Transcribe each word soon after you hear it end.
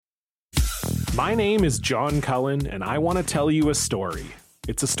My name is John Cullen, and I want to tell you a story.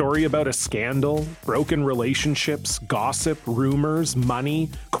 It's a story about a scandal, broken relationships, gossip, rumors, money,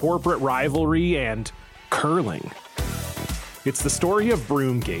 corporate rivalry, and curling. It's the story of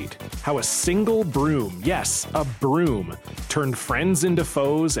Broomgate, how a single broom, yes, a broom, turned friends into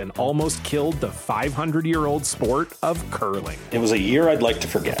foes and almost killed the 500-year-old sport of curling. It was a year I'd like to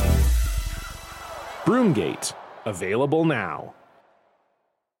forget. Broomgate, available now.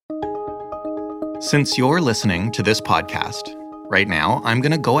 Since you're listening to this podcast right now, I'm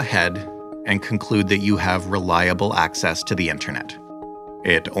going to go ahead and conclude that you have reliable access to the internet.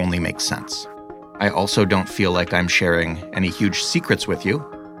 It only makes sense. I also don't feel like I'm sharing any huge secrets with you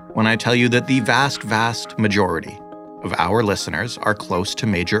when I tell you that the vast, vast majority of our listeners are close to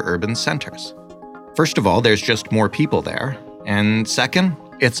major urban centers. First of all, there's just more people there. And second,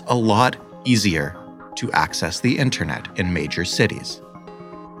 it's a lot easier to access the internet in major cities.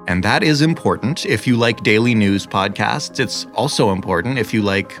 And that is important if you like daily news podcasts. It's also important if you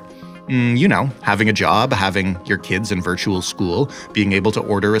like, having a job, having your kids in virtual school, being able to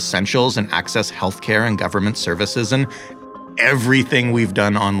order essentials and access healthcare and government services and everything we've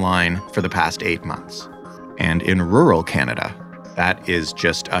done online for the past 8 months. And in rural Canada, that is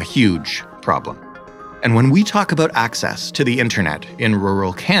just a huge problem. And when we talk about access to the internet in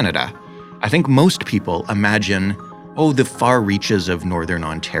rural Canada, I think most people imagine the far reaches of northern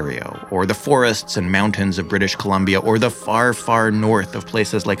Ontario, or the forests and mountains of British Columbia, or the far, far north of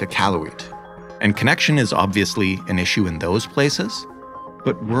places like Iqaluit. And connection is obviously an issue in those places,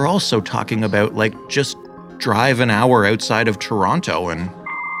 but we're also talking about just drive an hour outside of Toronto and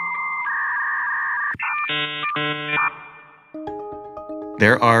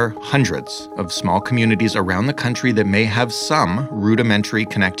there are hundreds of small communities around the country that may have some rudimentary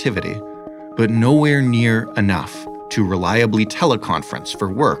connectivity, but nowhere near enough to reliably teleconference for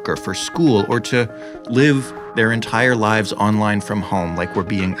work or for school or to live their entire lives online from home like we're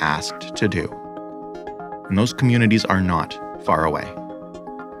being asked to do. And those communities are not far away.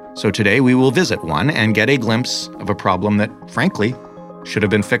 So today we will visit one and get a glimpse of a problem that, frankly, should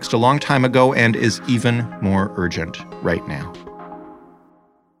have been fixed a long time ago and is even more urgent right now.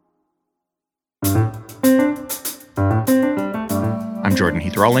 I'm Jordan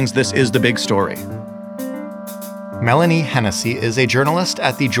Heath Rawlings. This is The Big Story. Melanie Hennessy is a journalist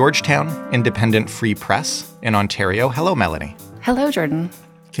at the Georgetown Independent Free Press in Ontario. Hello, Melanie. Hello, Jordan.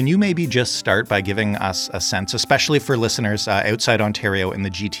 Can you maybe just start by giving us a sense, especially for listeners outside Ontario in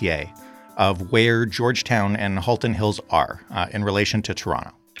the GTA, of where Georgetown and Halton Hills are in relation to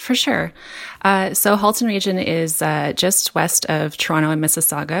Toronto? For sure. So Halton Region is just west of Toronto and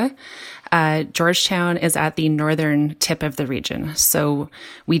Mississauga. Georgetown is at the northern tip of the region. So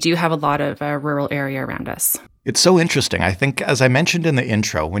we do have a lot of rural area around us. It's so interesting. I think, as I mentioned in the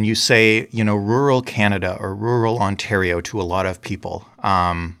intro, when you say, rural Canada or rural Ontario to a lot of people,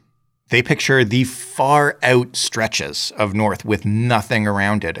 they picture the far out stretches of north with nothing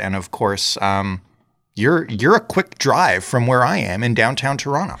around it. And of course, you're a quick drive from where I am in downtown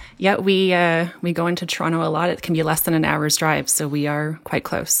Toronto. Yeah, we go into Toronto a lot. It can be less than an hour's drive, so we are quite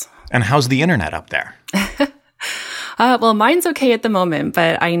close. And how's the internet up there? Well, mine's okay at the moment,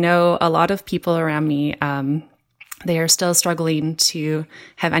 but I know a lot of people around me, they are still struggling to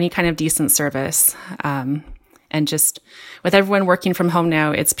have any kind of decent service. And just with everyone working from home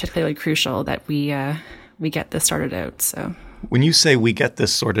now, it's particularly crucial that we get this sorted out. So when you say we get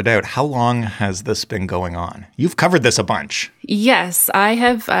this sorted out, how long has this been going on? You've covered this a bunch. Yes, I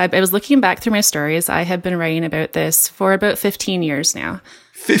have. I was looking back through my stories. I have been writing about this for about 15 years now.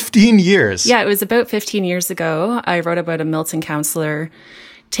 15 years? Yeah, it was about 15 years ago. I wrote about a Milton councillor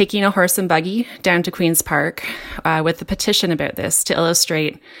taking a horse and buggy down to Queen's Park with a petition about this to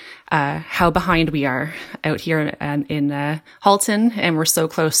illustrate how behind we are out here in Halton, and we're so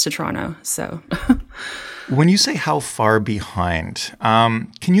close to Toronto. So, when you say how far behind,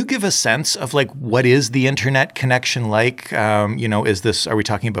 can you give a sense of what is the internet connection like? Are we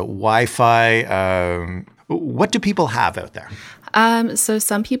talking about Wi-Fi? What do people have out there? So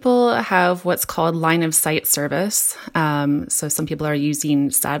some people have what's called line of sight service. So some people are using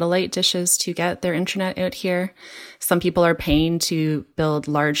satellite dishes to get their internet out here. Some people are paying to build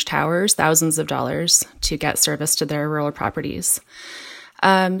large towers, thousands of dollars, to get service to their rural properties.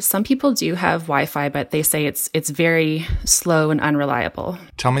 Some people do have Wi-Fi, but they say it's very slow and unreliable.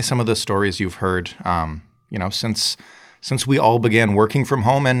 Tell me some of the stories you've heard, since we all began working from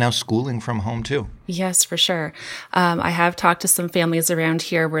home and now schooling from home too. Yes, for sure. I have talked to some families around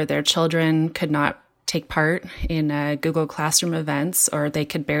here where their children could not take part in Google Classroom events, or they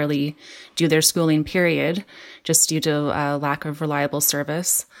could barely do their schooling period just due to lack of reliable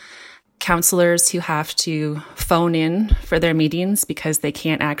service. counselors who have to phone in for their meetings because they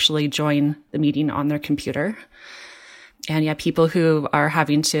can't actually join the meeting on their computer. And yeah, people who are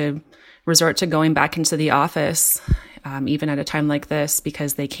having to resort to going back into the office, even at a time like this,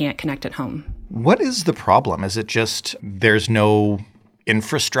 because they can't connect at home. What is the problem? Is it just there's no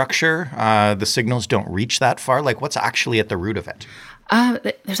infrastructure? The signals don't reach that far? Like, what's actually at the root of it?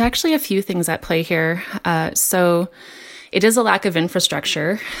 There's actually a few things at play here. So it is a lack of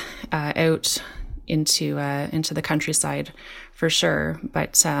infrastructure out into the countryside, for sure.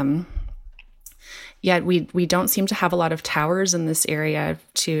 But we don't seem to have a lot of towers in this area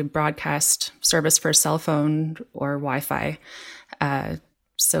to broadcast service for cell phone or Wi-Fi.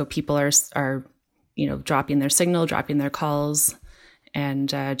 So people are dropping their signal, dropping their calls, and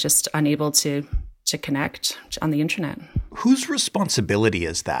just unable to connect on the internet. Whose responsibility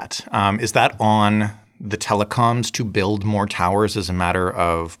is that? Is that on the telecoms to build more towers as a matter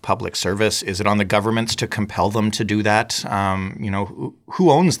of public service? Is it on the governments to compel them to do that?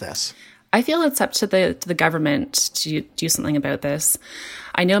 Who owns this? I feel it's up to the government to do something about this.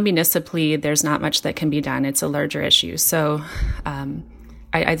 I know municipally there's not much that can be done. It's a larger issue. So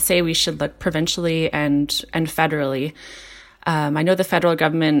I'd say we should look provincially and federally. I know the federal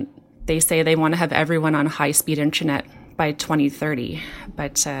government, they say they want to have everyone on high-speed internet by 2030.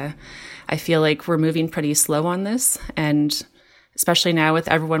 But I feel like we're moving pretty slow on this. And especially now with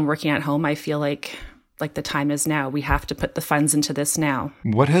everyone working at home, I feel like the time is now. We have to put the funds into this now.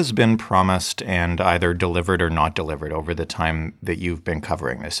 What has been promised and either delivered or not delivered over the time that you've been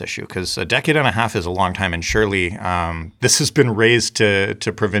covering this issue? Because a decade and a half is a long time, and surely this has been raised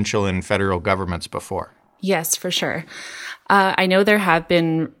to provincial and federal governments before. Yes, for sure. I know there have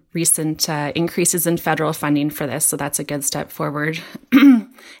been recent increases in federal funding for this, so that's a good step forward.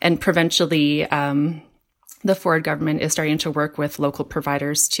 And provincially, the Ford government is starting to work with local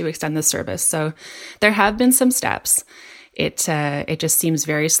providers to extend the service. So there have been some steps. It just seems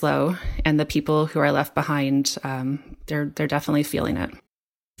very slow, and the people who are left behind, they're definitely feeling it.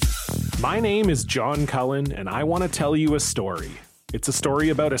 My name is John Cullen, and I want to tell you a story. It's a story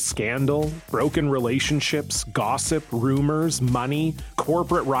about a scandal, broken relationships, gossip, rumors, money,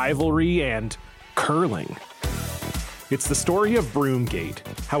 corporate rivalry, and curling. It's the story of Broomgate,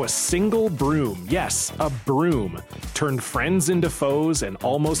 how a single broom, yes, a broom, turned friends into foes and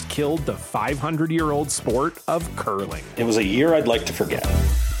almost killed the 500-year-old sport of curling. It was a year I'd like to forget.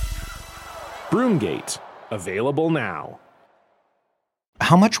 Broomgate, available now.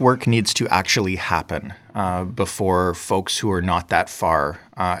 How much work needs to actually happen before folks who are not that far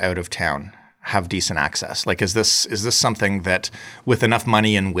out of town have decent access? Like, is this something that with enough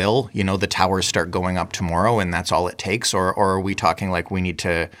money and will, the towers start going up tomorrow and that's all it takes? Or are we talking like we need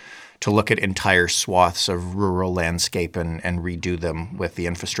to look at entire swaths of rural landscape and redo them with the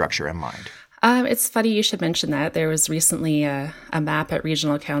infrastructure in mind? It's funny you should mention that. There was recently a map at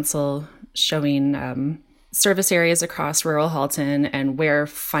Regional Council showing service areas across rural Halton and where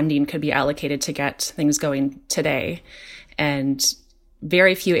funding could be allocated to get things going today. And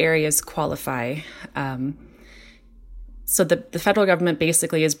very few areas qualify. So the federal government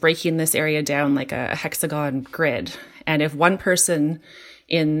basically is breaking this area down like a hexagon grid. And if one person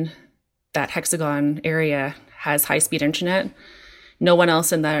in that hexagon area has high-speed internet, no one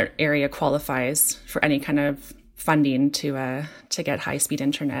else in that area qualifies for any kind of funding to get high-speed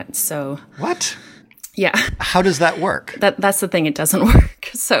internet. So what? Yeah. How does that work? That's the thing. It doesn't work.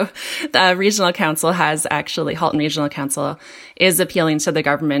 So the Regional Council Halton Regional Council is appealing to the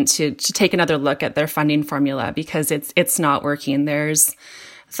government to take another look at their funding formula because it's not working. There's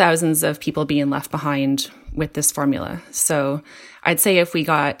thousands of people being left behind with this formula. So I'd say if we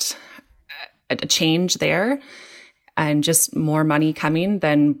got a change there and just more money coming,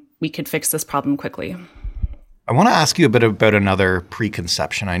 then we could fix this problem quickly. I want to ask you a bit about another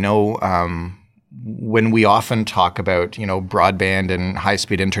preconception. I know when we often talk about, broadband and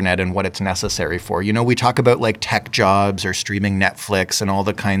high-speed internet and what it's necessary for, we talk about like tech jobs or streaming Netflix and all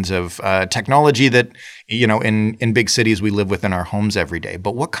the kinds of technology that, in big cities we live within our homes every day.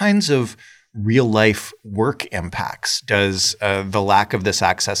 But what kinds of real-life work impacts does the lack of this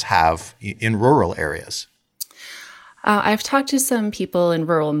access have in rural areas? I've talked to some people in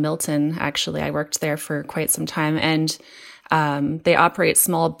rural Milton, actually. I worked there for quite some time, and they operate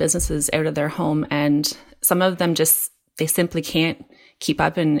small businesses out of their home, and some of them they simply can't keep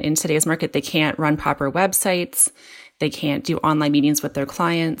up in today's market. They can't run proper websites. They can't do online meetings with their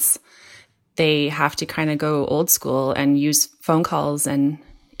clients. They have to kind of go old school and use phone calls and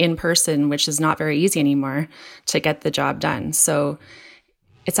in person, which is not very easy anymore to get the job done. So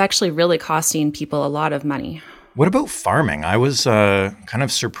it's actually really costing people a lot of money. What about farming? I was kind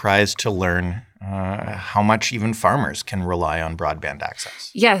of surprised to learn how much even farmers can rely on broadband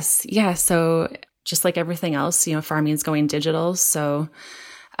access. Yes. Yeah. So just like everything else, farming is going digital. So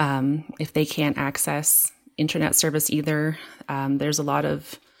if they can't access internet service either, there's a lot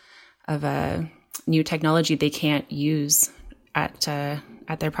of new technology they can't use at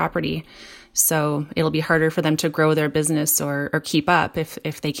their property. So it'll be harder for them to grow their business or keep up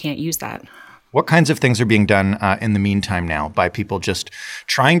if they can't use that. What kinds of things are being done in the meantime now by people just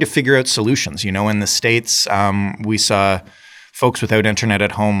trying to figure out solutions? In the States, we saw folks without internet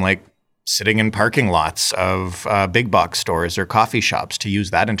at home, like sitting in parking lots of big box stores or coffee shops to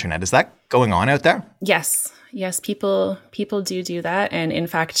use that internet. Is that going on out there? Yes. Yes, people do that. And in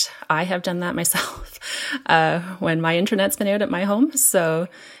fact, I have done that myself when my internet's been out at my home. So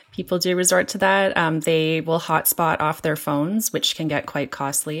people do resort to that. They will hotspot off their phones, which can get quite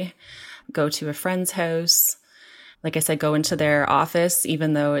costly. Go to a friend's house. Like I said, go into their office,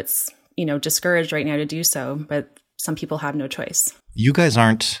 even though it's, discouraged right now to do so. But some people have no choice. You guys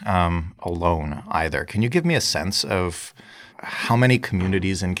aren't alone either. Can you give me a sense of how many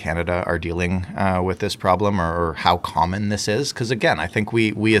communities in Canada are dealing with this problem or how common this is? Because again, I think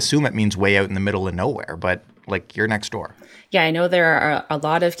we assume it means way out in the middle of nowhere, but like you're next door. Yeah, I know there are a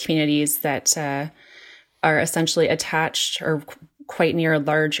lot of communities that are essentially attached or quite near a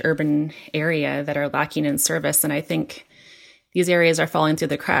large urban area that are lacking in service. And I think these areas are falling through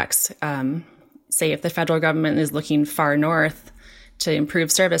the cracks. Say if the federal government is looking far north to improve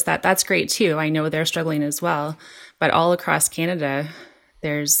service, that's great too. I know they're struggling as well. But all across Canada,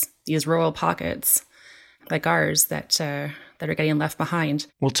 there's these rural pockets like ours that are getting left behind.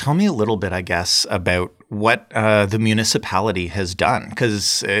 Well, tell me a little bit, I guess, about what the municipality has done.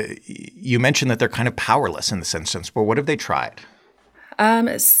 Because you mentioned that they're kind of powerless in this instance. But what have they tried?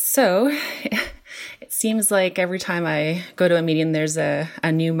 So it seems like every time I go to a meeting, there's a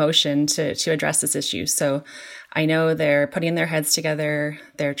new motion to address this issue. So I know they're putting their heads together.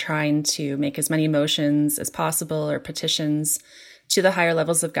 They're trying to make as many motions as possible or petitions to the higher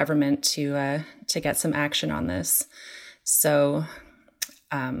levels of government to get some action on this. So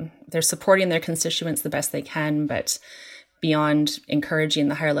they're supporting their constituents the best they can, but beyond encouraging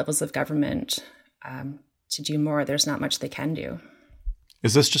the higher levels of government to do more, there's not much they can do.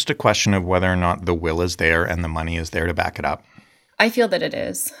 Is this just a question of whether or not the will is there and the money is there to back it up? I feel that it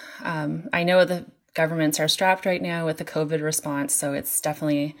is. I know the governments are strapped right now with the COVID response, so it's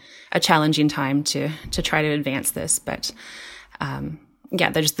definitely a challenging time to try to advance this. But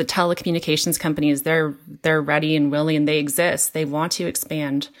there's the telecommunications companies. They're ready and willing. They exist. They want to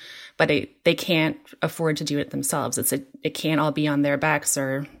expand, but they can't afford to do it themselves. It can't all be on their backs,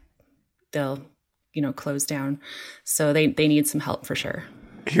 or they'll close down. So they need some help for sure.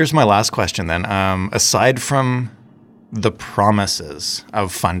 Here's my last question then. Aside from the promises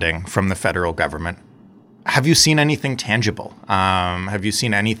of funding from the federal government, have you seen anything tangible? Have you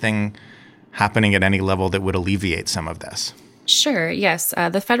seen anything happening at any level that would alleviate some of this? Sure, yes.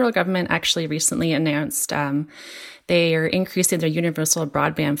 The federal government actually recently announced they are increasing their universal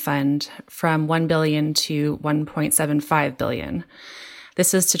broadband fund from $1 billion to $1.75 billion.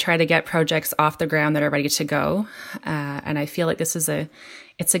 This is to try to get projects off the ground that are ready to go. And I feel like this is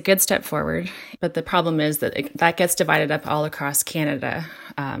it's a good step forward. But the problem is that that gets divided up all across Canada.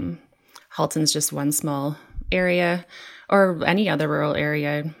 Halton's just one small area, or any other rural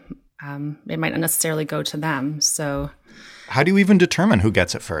area. It might not necessarily go to them. So how do you even determine who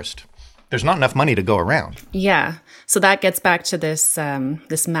gets it first? There's not enough money to go around. Yeah. So that gets back to this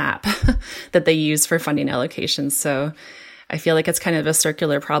map that they use for funding allocations. So I feel like it's kind of a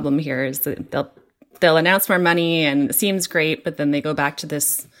circular problem here, is that they'll announce more money and it seems great, but then they go back to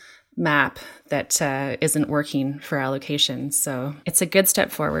this map that isn't working for allocation. So it's a good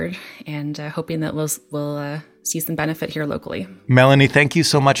step forward, and hoping that we'll see some benefit here locally. Melanie, thank you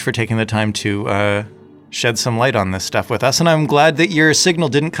so much for taking the time to shed some light on this stuff with us. And I'm glad that your signal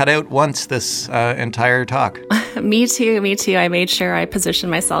didn't cut out once this entire talk. Me too. I made sure I positioned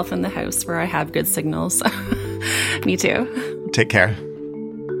myself in the house where I have good signals. Me too. Take care.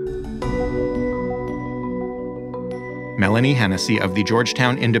 Melanie Hennessy of the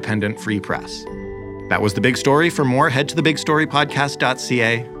Georgetown Independent Free Press. That was The Big Story. For more, head to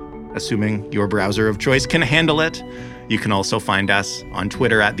thebigstorypodcast.ca, assuming your browser of choice can handle it. You can also find us on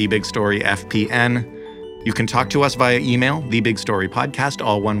Twitter at TheBigStoryFPN. You can talk to us via email, thebigstorypodcast,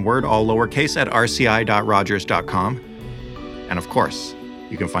 all one word, all lowercase, at rci.rogers.com. And of course,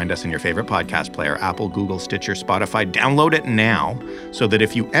 you can find us in your favorite podcast player, Apple, Google, Stitcher, Spotify. Download it now so that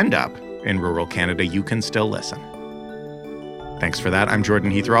if you end up in rural Canada, you can still listen. Thanks for that. I'm Jordan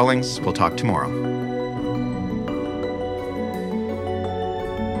Heath Rawlings. We'll talk tomorrow.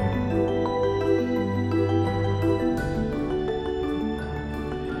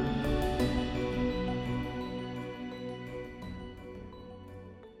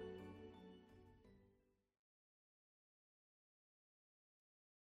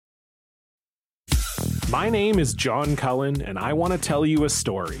 My name is John Cullen, and I want to tell you a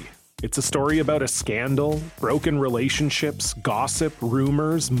story. It's a story about a scandal, broken relationships, gossip,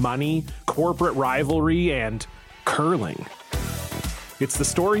 rumors, money, corporate rivalry, and curling. It's the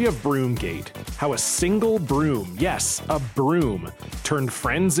story of Broomgate, how a single broom, yes, a broom, turned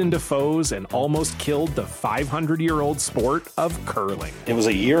friends into foes and almost killed the 500-year-old sport of curling. It was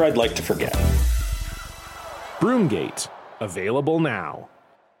a year I'd like to forget. Broomgate, available now.